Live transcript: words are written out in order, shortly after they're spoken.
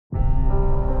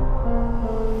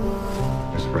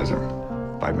Mr.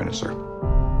 President. 5 minutes, sir.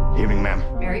 Evening, ma'am.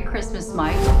 Merry Christmas,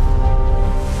 Mike.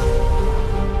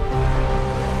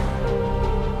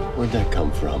 Where'd that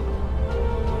come from?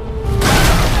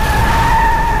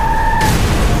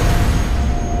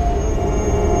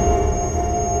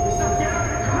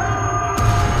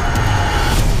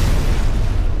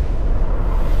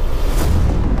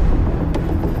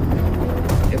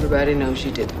 Everybody knows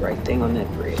you did the right thing on that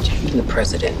bridge. Even the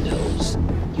president knows.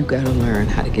 You gotta learn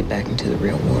how to get back into the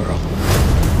real world.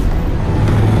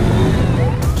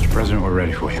 Mr. President, we're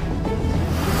ready for you.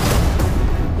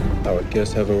 Our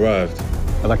guests have arrived.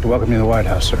 I'd like to welcome you to the White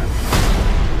House, sir.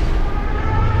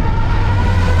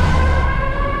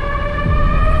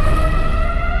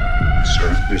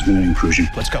 Sir, there's been an intrusion.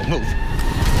 Let's go, move.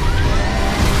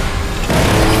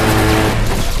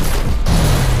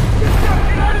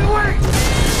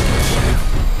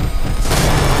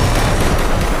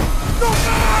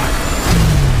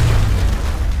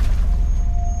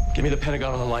 Give me the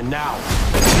Pentagon on the line now.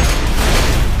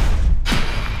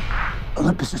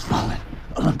 Olympus is falling.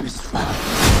 Olympus is falling.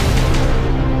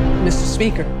 Mr.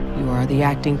 Speaker, you are the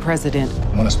acting president.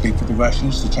 I want to speak for the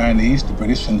Russians, the Chinese, the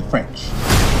British, and the French.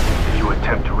 If you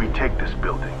attempt to retake this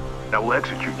building, I will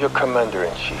execute your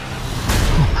commander-in-chief.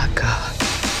 Oh, my God.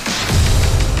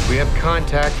 We have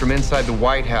contact from inside the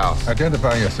White House.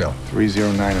 Identify yourself.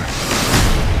 309er.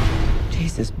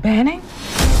 Jesus, Banning?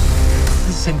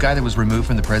 This is the same guy that was removed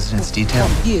from the president's detail.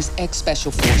 He is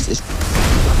ex-special forces.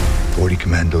 40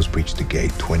 commandos breached the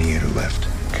gate, 28 are left.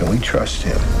 Can we trust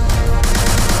him?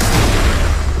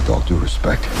 With all due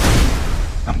respect,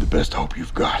 I'm the best hope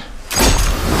you've got.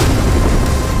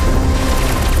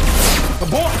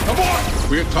 Abort! Abort!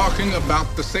 We're talking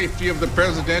about the safety of the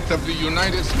President of the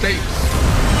United States.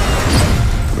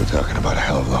 We're talking about a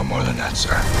hell of a lot more than that,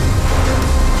 sir.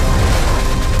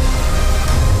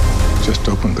 Just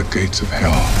open the gates of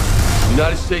hell. The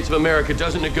United States of America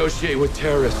doesn't negotiate with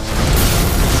terrorists.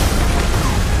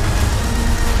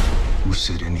 Who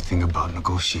said anything about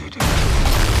negotiating?